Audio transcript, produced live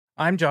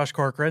I'm Josh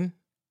Corcoran,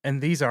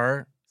 and these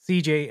are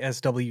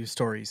CJSW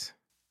Stories.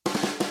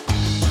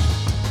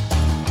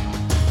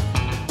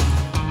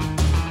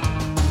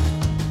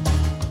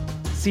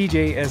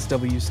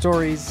 CJSW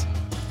Stories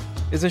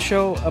is a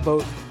show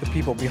about the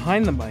people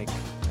behind the mic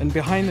and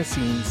behind the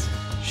scenes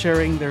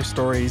sharing their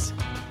stories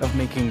of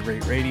making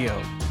great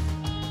radio.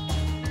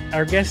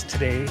 Our guest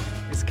today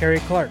is Carrie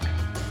Clark,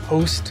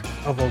 host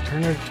of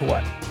Alternative to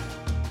What?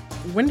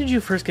 When did you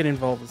first get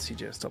involved with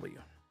CJSW?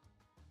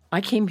 I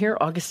came here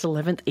August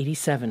 11th,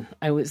 87.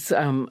 I was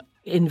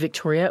in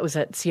Victoria. I was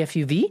at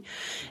CFUV,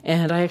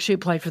 and I actually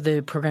applied for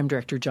the program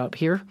director job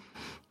here,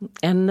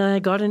 and I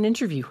got an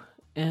interview.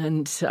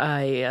 And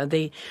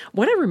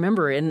what I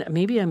remember, and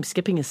maybe I'm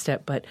skipping a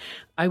step, but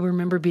I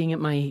remember being at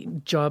my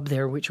job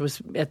there, which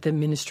was at the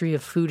Ministry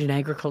of Food and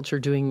Agriculture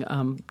doing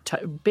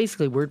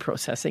basically word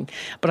processing.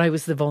 But I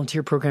was the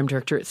volunteer program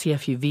director at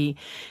CFUV,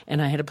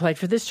 and I had applied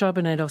for this job,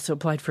 and I'd also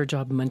applied for a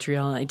job in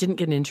Montreal. And I didn't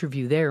get an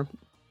interview there,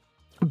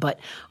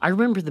 but I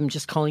remember them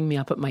just calling me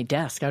up at my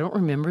desk. I don't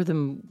remember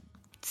them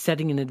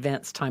setting an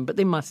advance time, but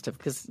they must have,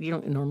 because you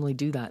don't normally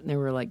do that. And there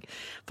were like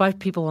 5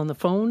 people on the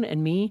phone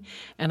and me,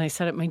 and I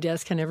sat at my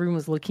desk and everyone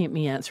was looking at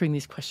me answering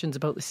these questions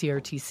about the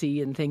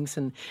CRTC and things.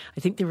 And I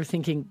think they were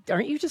thinking,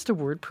 aren't you just a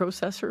word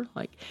processor?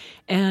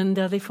 And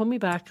they phoned me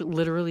back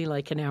literally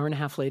like an hour and a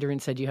half later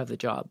and said, you have the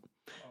job.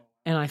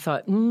 And I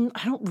thought,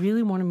 I don't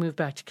really want to move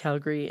back to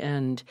Calgary,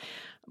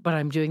 but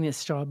I'm doing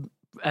this job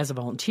as a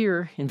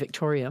volunteer in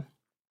Victoria.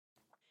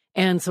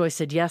 And so I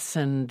said yes,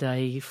 and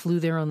I flew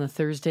there on the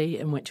Thursday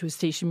and went to a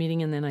station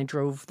meeting, and then I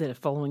drove the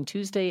following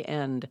Tuesday,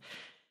 and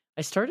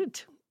I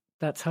started.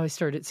 That's how I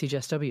started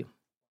CJSW.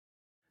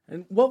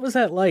 And what was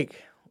that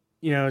like?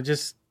 You know,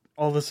 just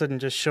all of a sudden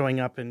just showing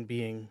up and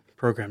being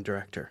program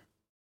director?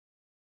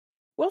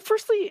 Well,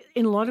 firstly,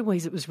 in a lot of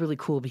ways, it was really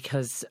cool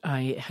because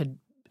I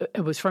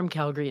was from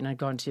Calgary and I'd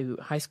gone to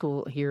high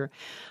school here,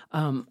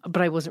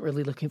 but I wasn't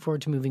really looking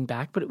forward to moving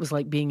back. But it was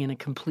like being in a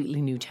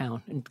completely new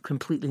town and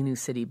completely new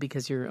city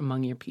because you're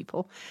among your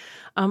people.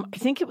 I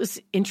think it was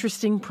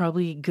interesting,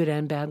 probably good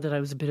and bad, that I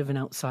was a bit of an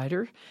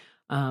outsider.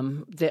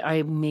 That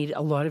I made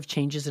a lot of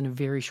changes in a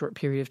very short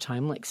period of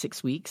time, like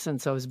 6 weeks.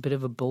 And so I was a bit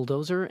of a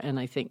bulldozer. And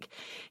I think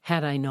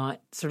had I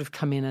not sort of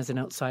come in as an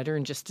outsider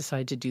and just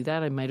decided to do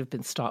that, I might have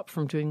been stopped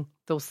from doing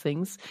those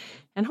things.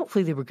 And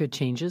hopefully they were good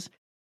changes.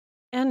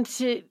 And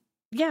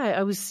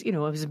I was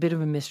a bit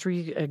of a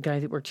mystery. A guy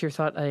that worked here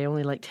thought I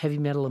only liked heavy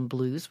metal and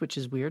blues, which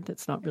is weird.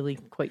 That's not really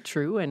quite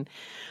true. And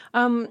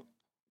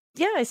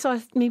I saw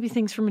maybe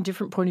things from a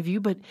different point of view,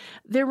 but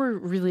there were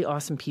really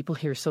awesome people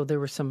here. So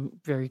there were some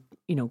very,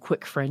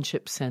 quick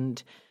friendships,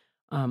 and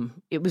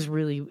it was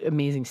really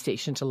amazing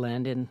station to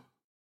land in.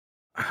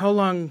 How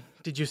long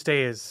did you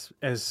stay as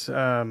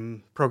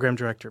program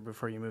director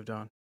before you moved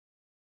on?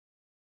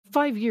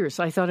 5 years.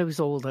 I thought I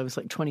was old. I was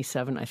like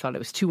 27. I thought I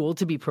was too old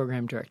to be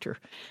program director.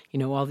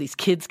 All these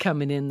kids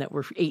coming in that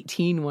were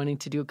 18 wanting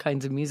to do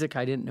kinds of music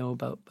I didn't know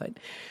about. But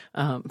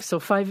I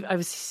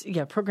was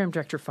program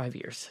director 5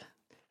 years.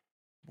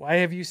 Why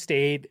have you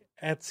stayed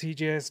at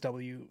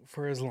CJSW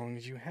for as long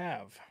as you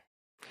have?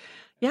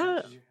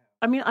 Yeah,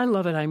 I mean, I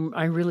love it.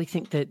 I really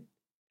think that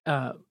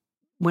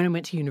when I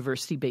went to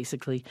university,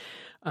 basically,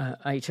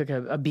 I took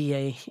a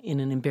BA in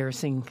an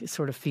embarrassing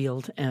sort of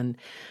field, and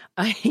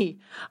I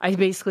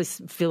basically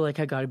feel like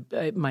I got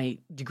my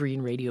degree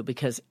in radio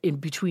because in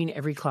between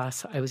every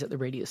class, I was at the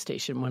radio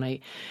station. When I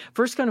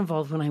first got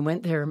involved, when I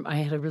went there, I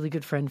had a really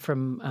good friend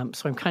from,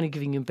 so I'm kind of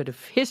giving you a bit of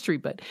history,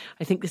 but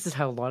I think this is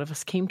how a lot of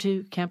us came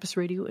to campus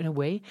radio in a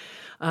way.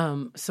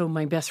 So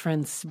my best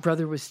friend's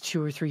brother was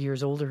 2 or 3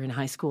 years older in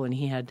high school, and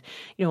he had,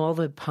 all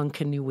the punk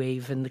and new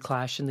wave and the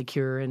Clash and the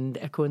Cure and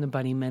Echo and the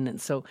Bunnymen.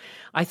 And so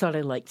I thought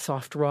I liked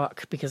soft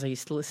rock because I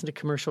used to listen to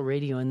commercial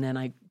radio, and then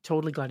I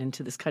totally got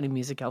into this kind of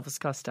music, Elvis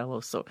Costello.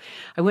 So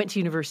I went to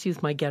university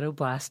with my ghetto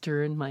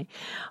blaster and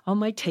all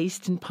my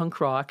taste in punk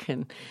rock,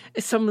 and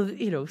some of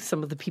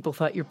the people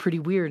thought you're pretty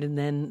weird. And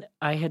then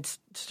I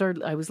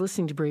was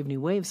listening to Brave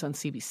New Waves on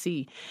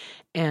CBC,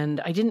 and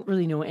I didn't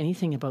really know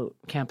anything about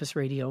campus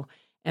radio.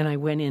 And I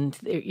went in,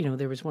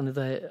 there was one of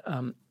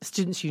the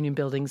Students' Union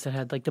buildings that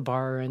had like the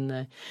bar and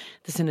the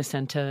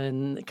Cinecenta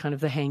and kind of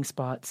the hang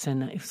spots.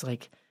 And it was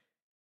like,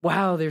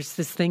 wow, there's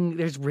this thing,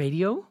 there's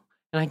radio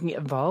and I can get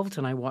involved.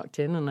 And I walked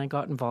in and I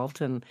got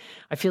involved, and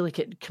I feel like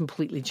it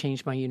completely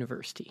changed my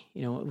university.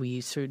 We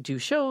used to do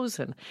shows,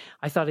 and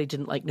I thought I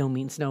didn't like No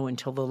Means No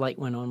until the light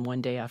went on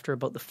one day after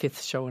about the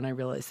 5th show, and I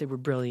realized they were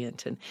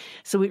brilliant. And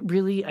so it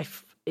really,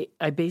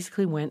 I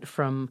basically went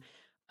from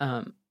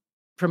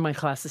my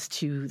classes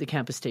to the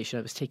campus station.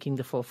 I was taking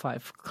the full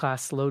 5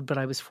 class load, but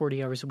I was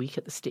 40 hours a week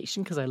at the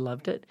station because I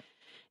loved it.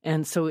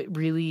 And so it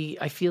really,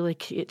 I feel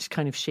like it's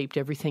kind of shaped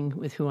everything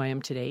with who I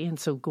am today. And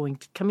so coming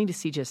to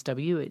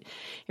CJSW,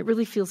 it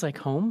really feels like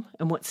home.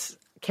 And what's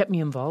kept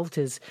me involved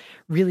is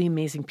really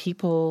amazing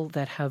people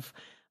that have,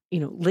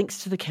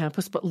 links to the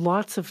campus, but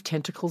lots of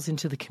tentacles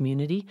into the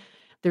community.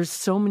 There's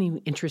so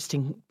many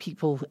interesting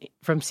people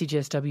from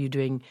CJSW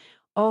doing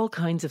all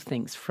kinds of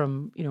things,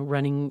 from,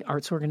 running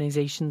arts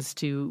organizations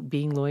to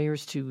being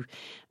lawyers to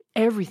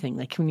everything.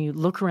 Like when you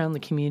look around the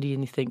community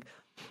and you think,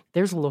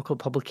 there's a local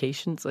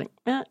publication. It's like,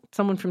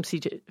 someone from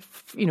CJ,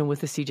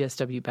 with a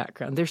CJSW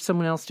background. There's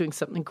someone else doing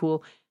something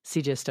cool,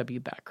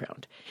 CJSW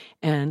background.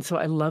 And so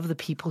I love the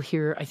people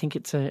here. I think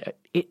it's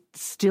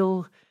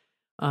still,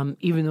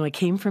 even though I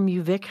came from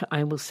UVic,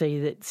 I will say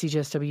that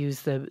CJSW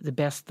is the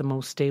best, the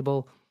most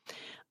stable,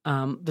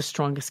 the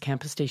strongest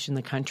campus station in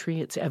the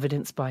country. It's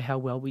evidenced by how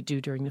well we do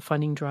during the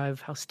funding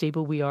drive, how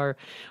stable we are.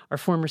 Our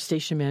former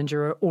station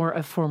manager, Don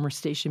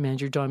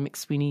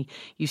McSweeney,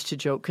 used to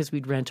joke because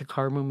we'd rent a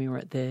car when we were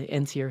at the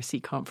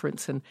NCRC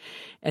conference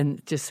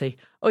and just say,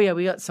 oh yeah,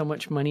 we got so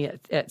much money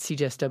at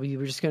CJSW,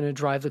 we're just going to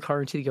drive the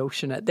car into the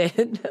ocean at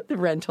the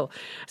rental.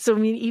 So I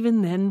mean,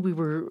 even then we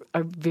were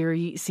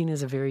seen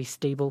as a very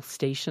stable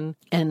station,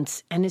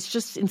 and it's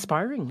just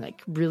inspiring,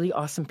 like really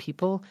awesome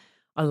people.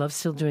 I love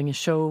still doing a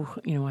show.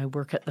 I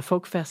work at the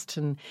Folk Fest,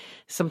 and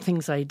some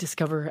things I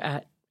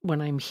discover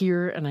when I'm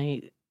here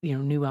and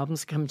new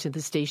albums come to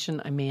the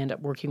station, I may end up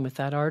working with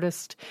that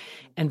artist,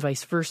 and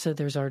vice versa.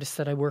 There's artists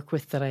that I work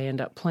with that I end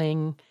up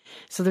playing.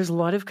 So there's a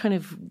lot of kind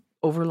of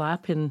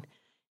overlap in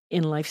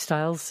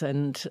lifestyles,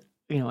 and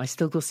I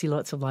still go see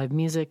lots of live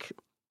music.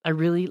 I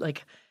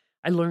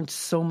learned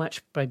so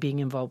much by being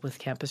involved with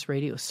campus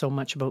radio, so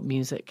much about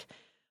music,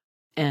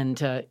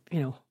 and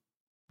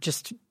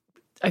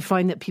I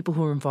find that people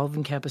who are involved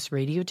in campus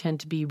radio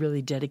tend to be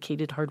really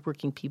dedicated,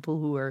 hardworking people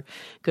who are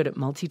good at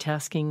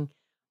multitasking.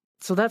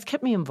 So that's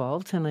kept me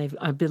involved, and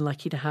I've been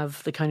lucky to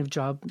have the kind of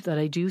job that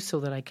I do so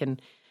that I can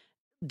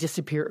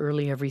disappear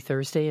early every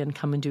Thursday and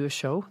come and do a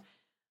show.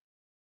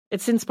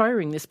 It's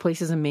inspiring. This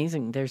place is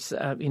amazing. There's,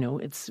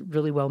 it's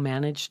really well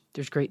managed.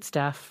 There's great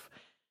staff.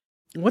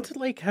 What's it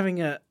like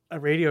having a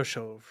radio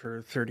show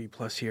for 30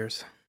 plus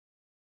years?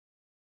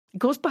 It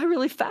goes by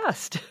really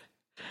fast.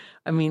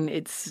 I mean,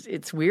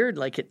 it's weird.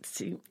 Like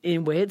in a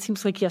way, it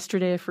seems like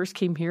yesterday I first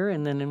came here,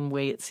 and then in a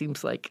way, it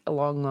seems like a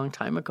long, long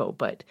time ago.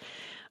 But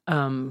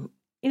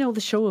the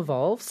show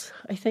evolves,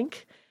 I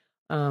think.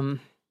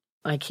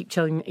 I keep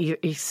telling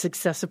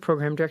successive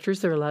program directors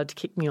they're allowed to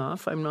kick me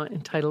off. I'm not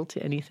entitled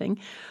to anything,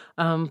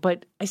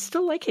 but I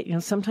still like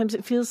it. Sometimes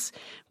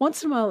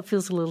once in a while, it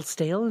feels a little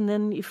stale, and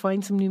then you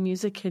find some new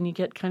music and you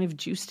get kind of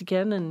juiced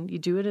again, and you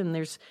do it, and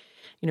there's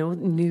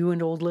new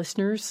and old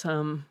listeners.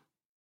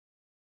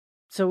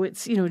 So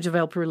it's,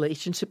 develop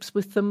relationships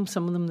with them,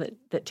 some of them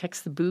that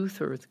text the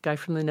booth, or the guy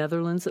from the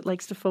Netherlands that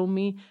likes to phone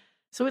me.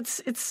 So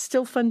it's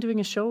still fun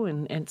doing a show,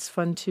 and it's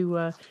fun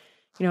to,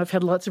 I've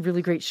had lots of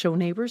really great show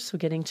neighbors, so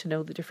getting to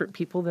know the different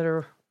people that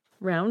are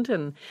around.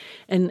 And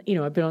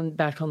I've been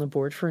back on the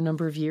board for a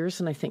number of years,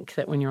 and I think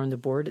that when you're on the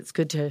board, it's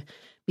good to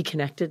be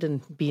connected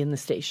and be in the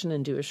station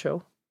and do a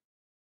show.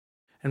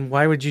 And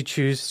why would you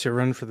choose to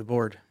run for the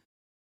board?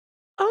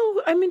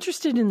 Oh, I'm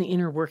interested in the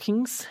inner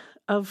workings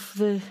of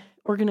the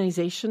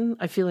organization.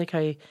 I feel like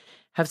I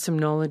have some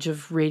knowledge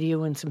of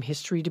radio and some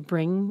history to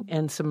bring,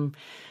 and some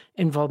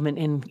involvement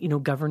in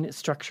governance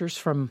structures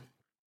from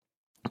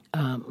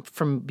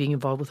being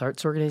involved with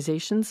arts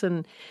organizations,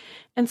 and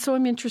so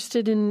I'm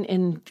interested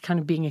in kind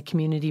of being a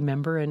community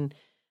member and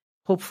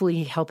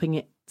hopefully helping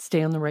it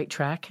stay on the right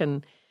track.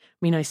 And I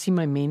mean, I see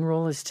my main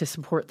role is to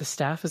support the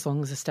staff, as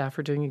long as the staff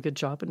are doing a good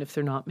job, and if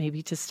they're not,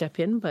 maybe to step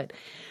in. But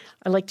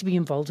I like to be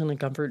involved on a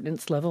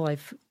governance level.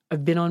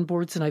 I've been on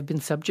boards and I've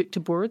been subject to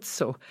boards,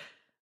 so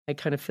I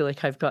kind of feel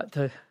like I've got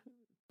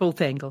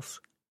both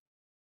angles.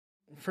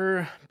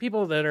 For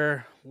people that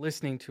are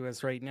listening to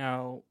us right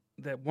now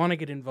that want to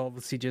get involved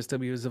with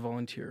CJSW as a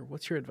volunteer,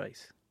 what's your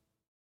advice?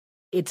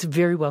 It's a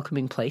very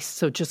welcoming place,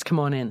 so just come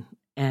on in.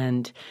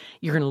 And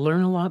you're going to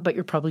learn a lot, but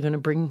you're probably going to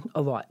bring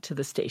a lot to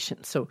the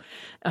station. So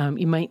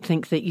you might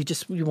think that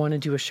you want to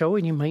do a show,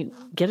 and you might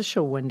get a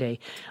show one day.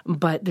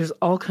 But there's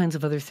all kinds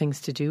of other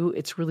things to do.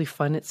 It's really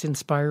fun. It's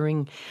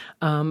inspiring.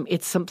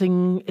 It's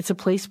a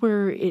place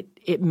where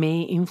it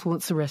may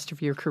influence the rest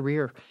of your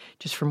career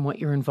just from what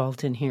you're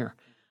involved in here.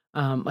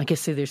 Like I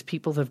say, there's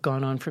people that have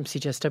gone on from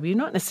CJSW,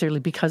 not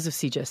necessarily because of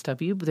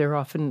CJSW, but they're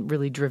often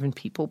really driven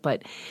people.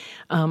 But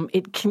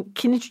it can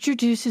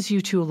introduces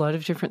you to a lot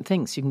of different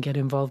things. You can get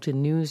involved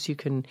in news. You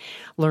can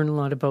learn a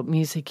lot about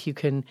music.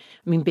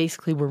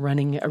 Basically, we're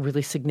running a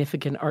really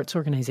significant arts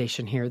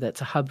organization here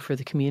that's a hub for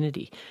the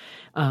community.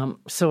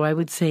 So I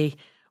would say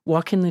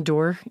walk in the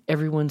door.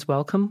 Everyone's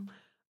welcome.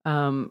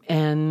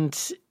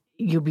 And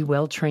you'll be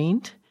well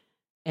trained.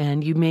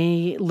 And you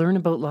may learn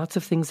about lots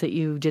of things that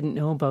you didn't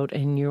know about,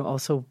 and you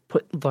also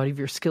put a lot of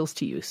your skills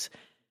to use.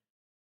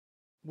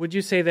 Would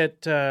you say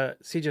that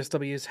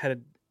CJSW has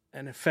had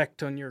an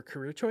effect on your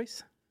career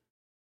choice?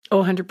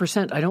 Oh,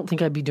 100%. I don't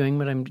think I'd be doing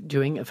what I'm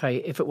doing if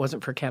it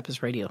wasn't for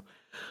campus radio.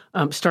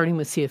 Starting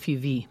with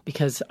CFUV,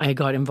 because I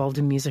got involved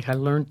in music. I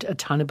learned a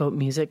ton about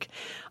music.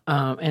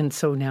 And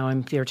so now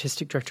I'm the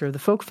artistic director of the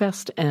Folk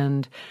Fest,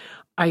 and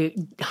I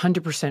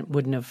 100%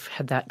 wouldn't have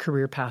had that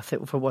career path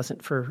if it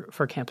wasn't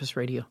for campus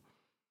radio.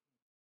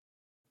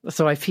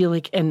 So I feel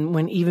like, and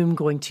when even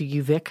going to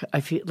UVic, I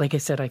feel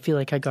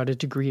like I got a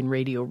degree in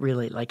radio,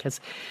 really. Like,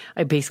 as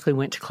I basically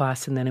went to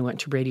class and then I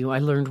went to radio. I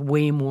learned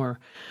way more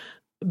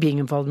being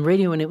involved in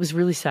radio, and it was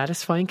really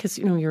satisfying because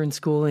you're in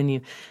school and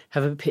you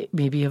have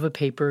maybe you have a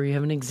paper, you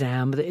have an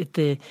exam.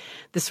 The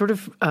sort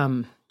of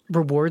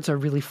rewards are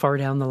really far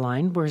down the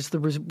line, whereas the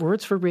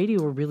rewards for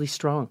radio are really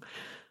strong.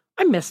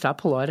 I messed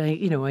up a lot. I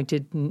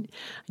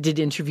did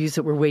interviews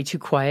that were way too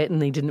quiet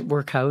and they didn't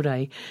work out.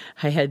 I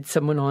had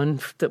someone on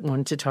that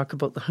wanted to talk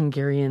about the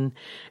Hungarian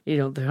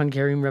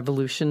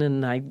Revolution,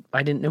 and I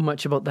didn't know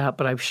much about that,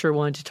 but I sure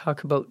wanted to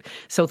talk about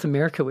South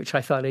America, which I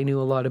thought I knew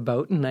a lot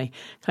about, and I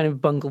kind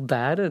of bungled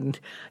that. And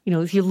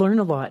you learn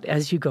a lot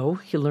as you go.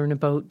 You learn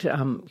about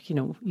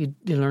you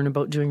learn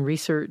about doing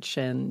research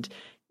and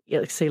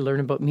learn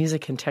about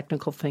music and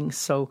technical things.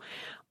 So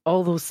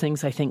all those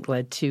things I think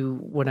led to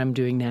what I'm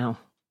doing now.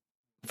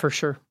 For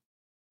sure.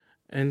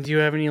 And do you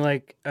have any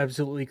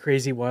absolutely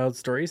crazy wild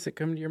stories that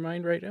come to your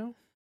mind right now?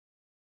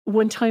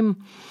 One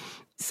time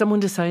someone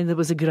decided that it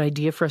was a good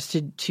idea for us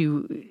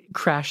to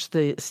crash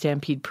the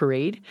Stampede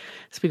Parade.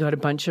 So we got a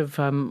bunch of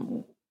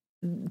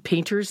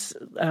painters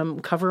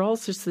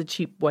coveralls, just the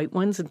cheap white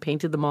ones, and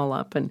painted them all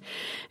up and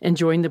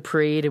joined the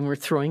parade, and we're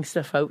throwing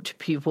stuff out to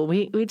people.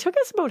 We took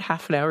us about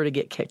half an hour to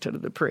get kicked out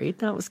of the parade.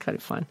 That was kind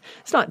of fun.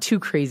 It's not too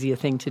crazy a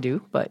thing to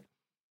do, but...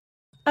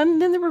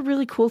 And then there were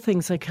really cool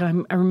things. I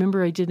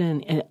remember I did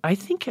an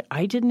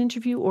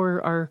interview,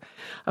 or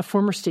a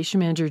former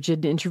station manager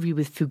did an interview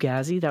with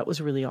Fugazi. That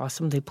was really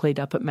awesome. They played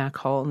up at Mac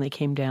Hall and they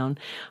came down.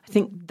 I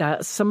think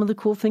that's some of the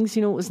cool things.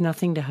 It was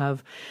nothing to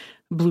have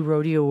Blue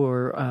Rodeo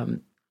or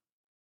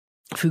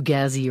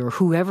Fugazi or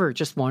whoever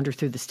just wander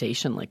through the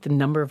station. Like the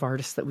number of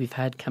artists that we've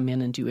had come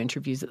in and do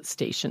interviews at the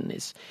station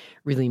is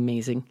really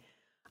amazing.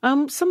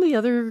 Some of the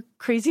other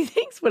crazy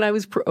things when I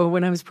was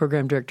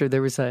program director,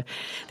 there was a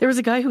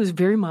guy who was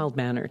very mild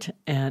mannered,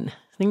 and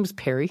his name was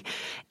Perry,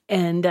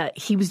 and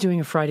he was doing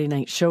a Friday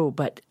night show.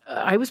 But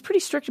I was pretty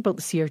strict about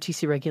the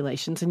CRTC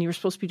regulations, and you were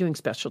supposed to be doing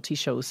specialty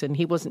shows, and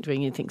he wasn't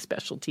doing anything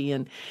specialty,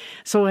 and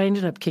so I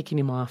ended up kicking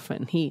him off.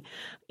 And he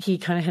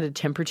kind of had a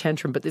temper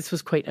tantrum, but this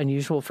was quite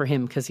unusual for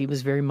him because he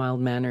was very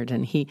mild mannered,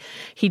 and he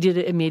did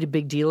it and made a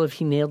big deal of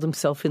he nailed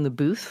himself in the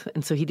booth,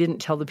 and so he didn't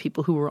tell the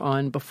people who were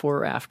on before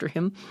or after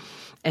him.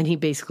 And he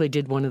basically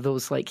did one of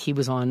those, he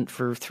was on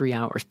for 3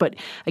 hours. But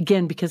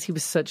again, because he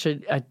was such a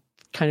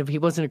he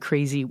wasn't a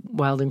crazy,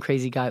 wild and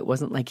crazy guy. It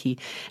wasn't like he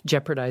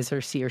jeopardized our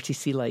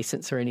CRTC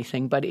license or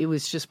anything. But it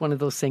was just one of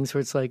those things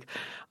where it's like,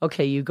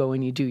 okay, you go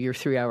and you do your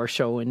 3-hour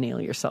show and nail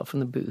yourself in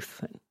the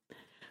booth.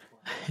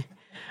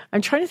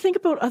 I'm trying to think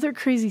about other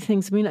crazy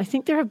things. I mean, I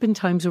think there have been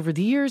times over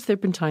the years, there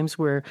have been times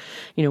where,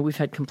 we've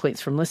had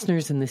complaints from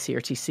listeners and the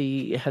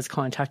CRTC has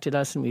contacted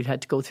us and we've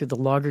had to go through the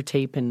logger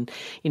tape. And,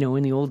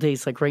 in the old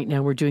days, like right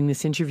now, we're doing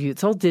this interview.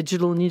 It's all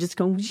digital and you just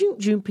go zoom,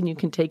 zoom, and you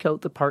can take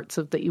out the parts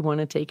that you want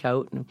to take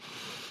out.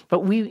 But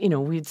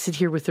we'd sit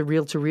here with the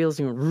reel-to-reels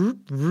and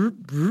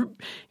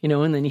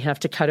and then you have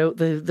to cut out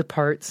the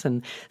parts.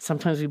 And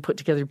sometimes we put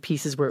together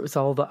pieces where it was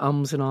all the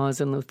ums and ahs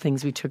and the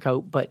things we took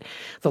out. But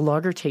the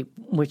logger tape,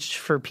 which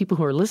for people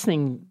who are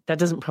listening, that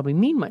doesn't probably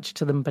mean much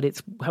to them, but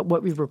it's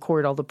what we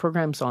record all the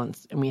programs on,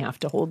 and we have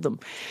to hold them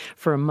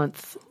for a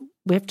month.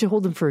 We have to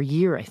hold them for a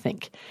year, I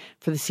think,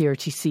 for the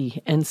CRTC.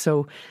 And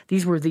so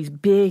these were these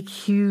big,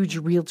 huge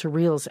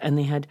reel-to-reels, and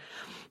they had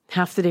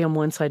half the day on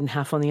one side and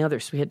half on the other.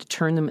 So we had to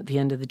turn them at the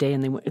end of the day,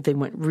 and they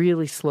went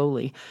really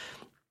slowly.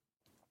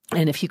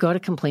 And if you got a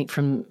complaint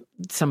from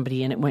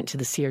somebody and it went to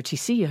the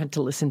CRTC, you had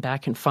to listen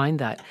back and find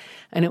that.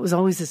 And it was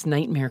always this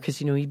nightmare because,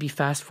 you'd be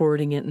fast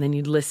forwarding it and then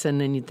you'd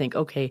listen and you'd think,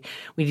 okay,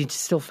 we need to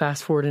still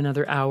fast forward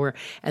another hour.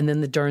 And then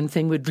the darn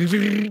thing would,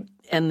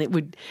 and it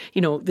would,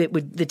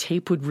 the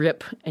tape would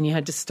rip and you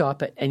had to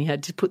stop it and you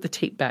had to put the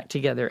tape back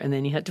together and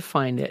then you had to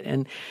find it.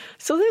 And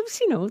so that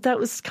was, that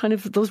was kind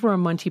of, those were our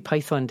Monty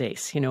Python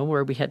days,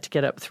 where we had to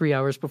get up 3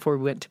 hours before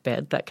we went to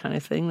bed, that kind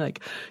of thing.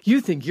 Like,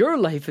 you think your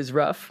life is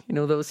rough,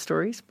 those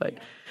stories. But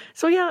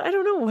so, yeah, I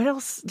don't know what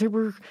else. There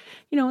were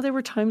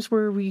times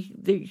where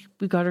we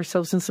got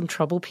ourselves in some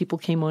trouble. People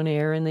came on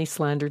air and they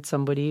slandered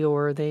somebody,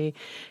 or they,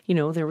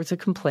 there was a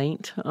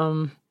complaint.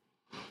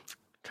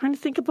 Trying to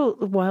think about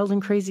the wild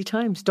and crazy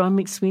times. Don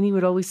McSweeney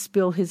would always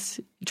spill his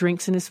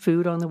drinks and his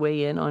food on the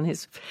way in on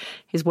his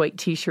white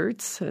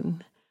T-shirts,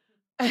 and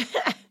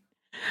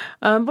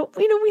but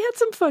we had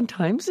some fun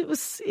times.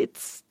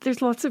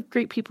 There's lots of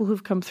great people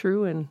who've come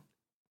through, and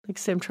like I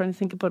say, I'm trying to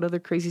think about other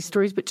crazy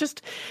stories, but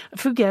just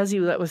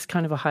Fugazi, that was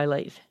kind of a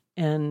highlight.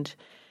 And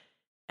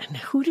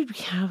who did we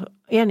have?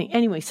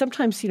 Anyway,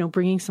 sometimes,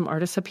 bringing some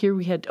artists up here.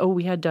 We had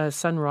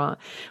Sun Ra.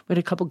 We had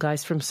a couple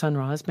guys from Sun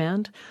Ra's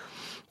band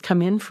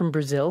come in from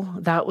Brazil.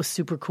 That was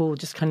super cool.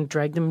 Just kind of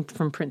dragged them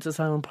from Princess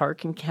Island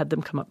Park and had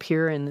them come up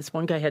here. And this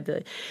one guy had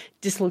the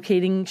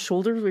dislocating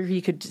shoulder where he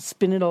could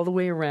spin it all the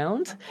way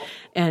around.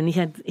 And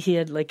he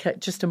had like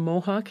just a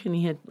mohawk, and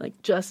he had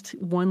like just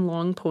one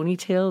long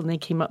ponytail, and they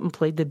came up and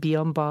played the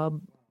Beyond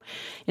Bob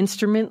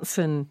instruments.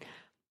 And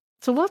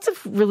so lots of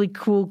really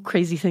cool,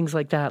 crazy things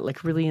like that,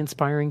 like really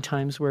inspiring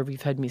times where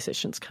we've had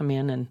musicians come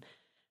in, and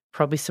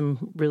probably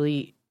some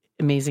really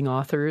amazing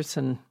authors.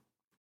 And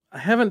I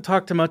haven't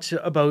talked much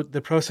about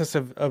the process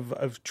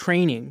of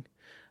training,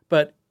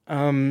 but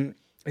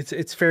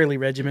It's fairly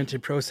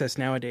regimented process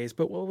nowadays,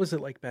 but what was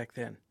it like back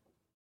then?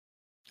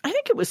 I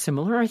think it was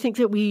similar. I think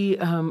that we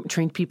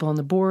trained people on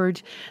the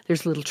board.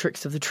 There's little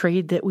tricks of the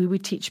trade that we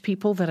would teach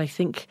people that I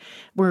think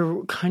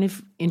were kind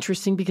of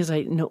interesting because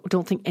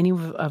don't think any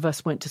of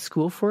us went to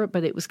school for it,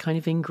 but it was kind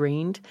of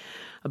ingrained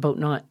about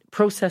not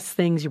process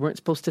things. You weren't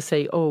supposed to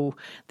say, oh,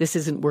 this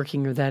isn't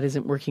working or that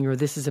isn't working or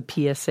this is a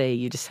PSA.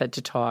 You just had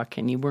to talk,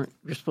 and you're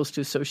supposed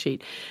to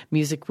associate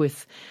music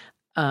with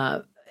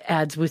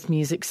ads with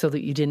music so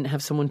that you didn't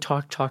have someone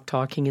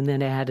talking and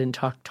then ad and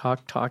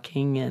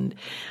talking and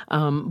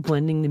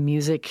blending the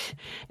music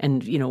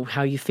and,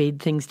 how you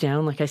fade things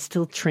down. Like I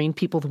still train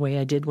people the way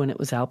I did when it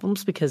was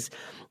albums, because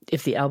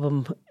if the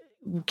album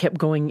kept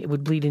going, it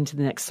would bleed into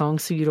the next song.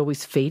 So you'd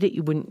always fade it.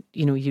 You wouldn't,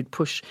 you'd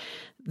push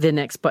the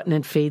next button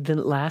and fade the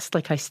last.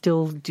 Like I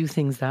still do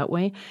things that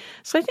way.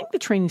 So I think the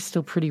training is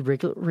still pretty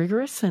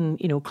rigorous and,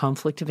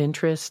 conflict of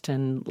interest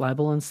and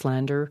libel and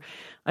slander.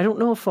 I don't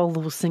know if all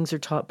those things are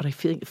taught, but I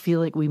feel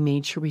like we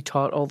made sure we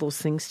taught all those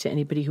things to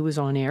anybody who was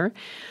on air,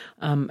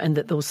 and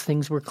that those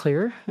things were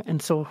clear.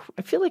 And so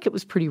I feel like it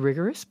was pretty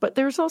rigorous, but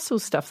there's also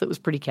stuff that was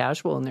pretty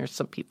casual, and there's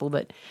some people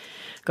that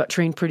got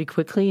trained pretty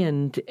quickly,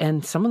 and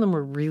some of them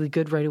were really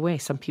good right away.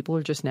 Some people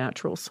are just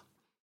naturals.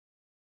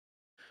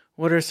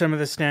 What are some of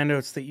the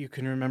standouts that you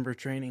can remember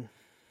training?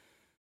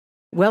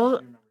 Well,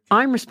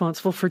 I'm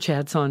responsible for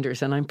Chad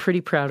Saunders, and I'm pretty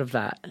proud of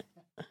that.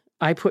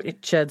 I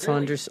put Chad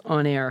Saunders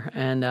on air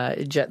and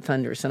Jet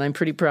Thunders, and I'm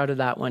pretty proud of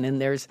that one. And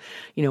there's,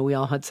 we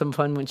all had some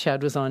fun when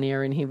Chad was on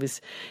air, and he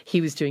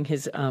was doing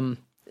his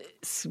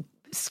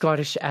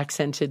Scottish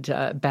accented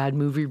bad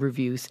movie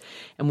reviews,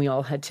 and we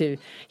all he'd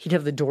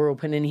have the door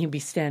open, and he'd be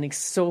standing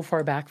so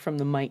far back from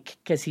the mic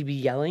because he'd be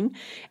yelling,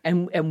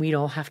 and we'd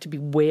all have to be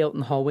way out in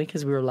the hallway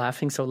because we were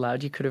laughing so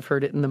loud you could have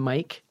heard it in the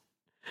mic.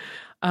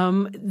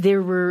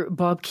 There were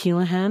Bob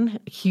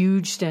Keelahan,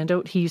 huge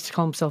standout. He used to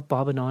call himself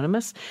Bob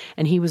Anonymous,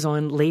 and he was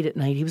on late at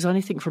night. He was on,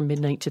 I think, from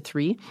midnight to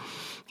 3.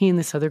 He and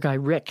this other guy,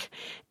 Rick,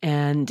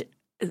 and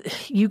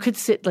you would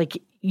sit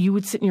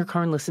in your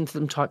car and listen to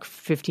them talk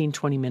 15,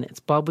 20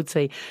 minutes. Bob would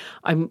say,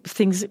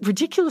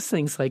 ridiculous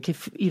things like,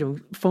 if,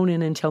 phone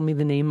in and tell me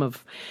the name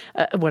of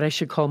what I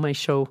should call my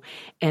show,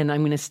 and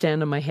I'm going to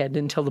stand on my head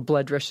until the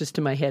blood rushes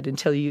to my head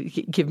until you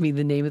give me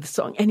the name of the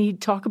song. And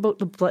he'd talk about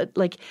the blood,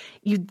 like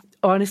you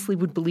honestly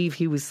would believe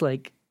he was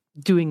like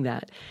doing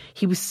that.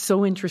 He was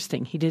so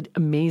interesting. He did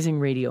amazing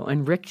radio.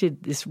 And Rick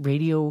did this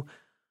radio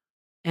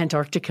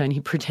Antarctica, and he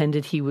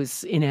pretended he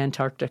was in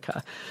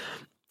Antarctica.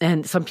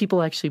 And some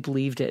people actually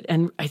believed it.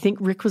 And I think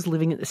Rick was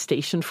living at the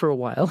station for a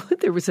while.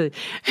 There was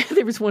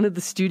one of the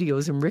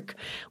studios, and Rick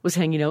was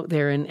hanging out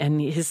there, and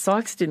his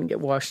socks didn't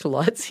get washed a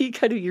lot. So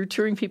you're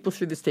touring people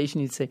through the station.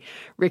 You'd say,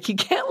 Rick, you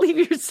can't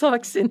leave your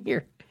socks in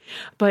here.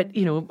 But,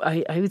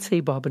 I would say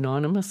Bob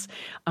Anonymous.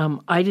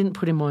 I didn't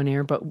put him on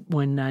air, but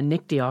when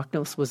Nick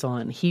Dioknos was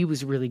on, he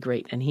was really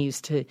great. And he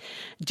used to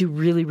do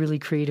really, really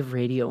creative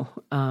radio.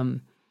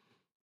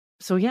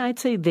 So, yeah, I'd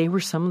say they were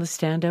some of the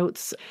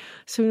standouts.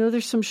 So,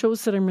 there's some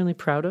shows that I'm really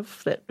proud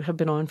of that have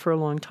been on for a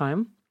long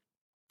time.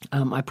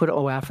 I put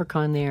O Africa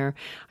on there.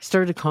 I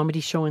started a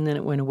comedy show, and then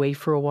it went away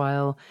for a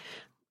while.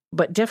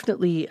 But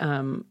definitely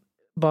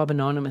Bob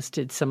Anonymous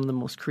did some of the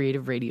most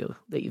creative radio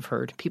that you've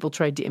heard. People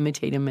tried to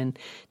imitate him and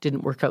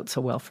didn't work out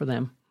so well for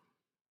them.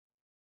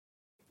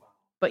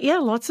 But yeah,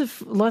 lots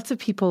of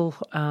people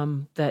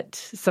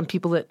some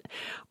people that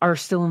are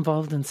still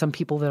involved and some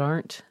people that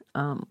aren't.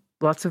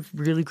 Lots of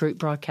really great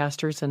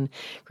broadcasters and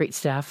great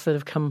staff that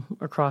have come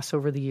across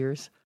over the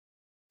years.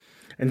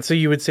 And so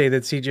you would say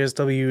that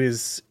CJSW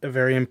is a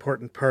very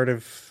important part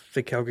of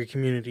the Calgary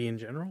community in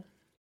general?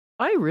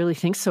 I really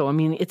think so. I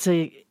mean, it's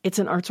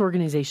an arts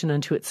organization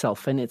unto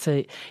itself, and it's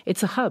a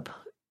hub.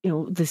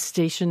 The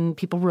station,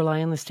 people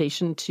rely on the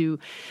station to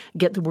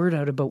get the word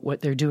out about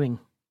what they're doing.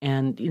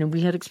 And,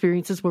 we had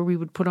experiences where we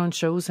would put on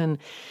shows and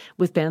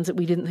with bands that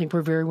we didn't think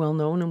were very well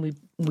known, and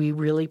we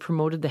really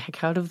promoted the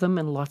heck out of them,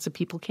 and lots of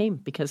people came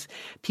because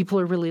people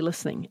are really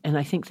listening. And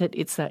I think that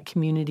it's that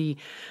community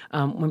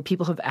when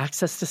people have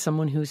access to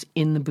someone who's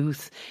in the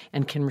booth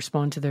and can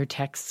respond to their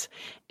texts.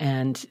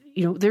 And,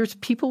 there's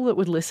people that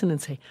would listen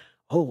and say,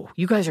 oh,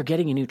 you guys are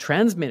getting a new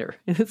transmitter.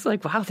 And it's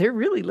like, wow, they're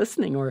really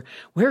listening. Or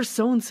where's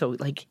so-and-so?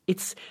 Like,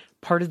 it's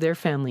part of their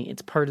family.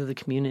 It's part of the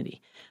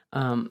community.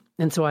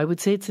 And so I would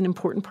say it's an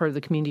important part of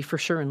the community for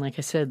sure. And like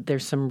I said,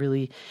 there's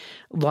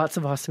lots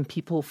of awesome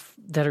people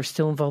that are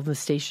still involved in the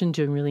station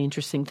doing really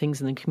interesting things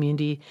in the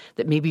community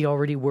that maybe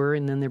already were,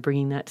 and then they're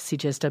bringing that to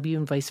CJSW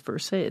and vice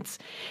versa.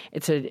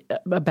 It's a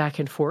back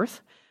and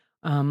forth.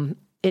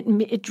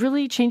 It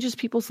really changes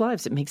people's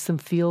lives. It makes them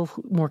feel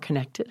more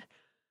connected.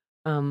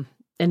 And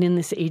in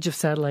this age of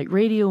satellite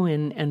radio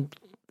and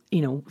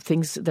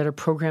things that are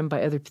programmed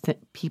by other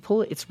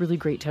people, it's really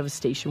great to have a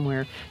station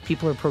where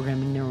people are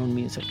programming their own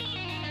music.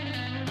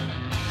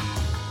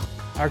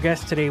 Our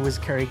guest today was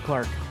Carrie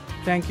Clark.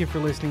 Thank you for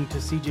listening to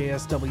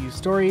CJSW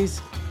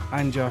Stories.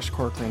 I'm Josh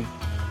Corcoran.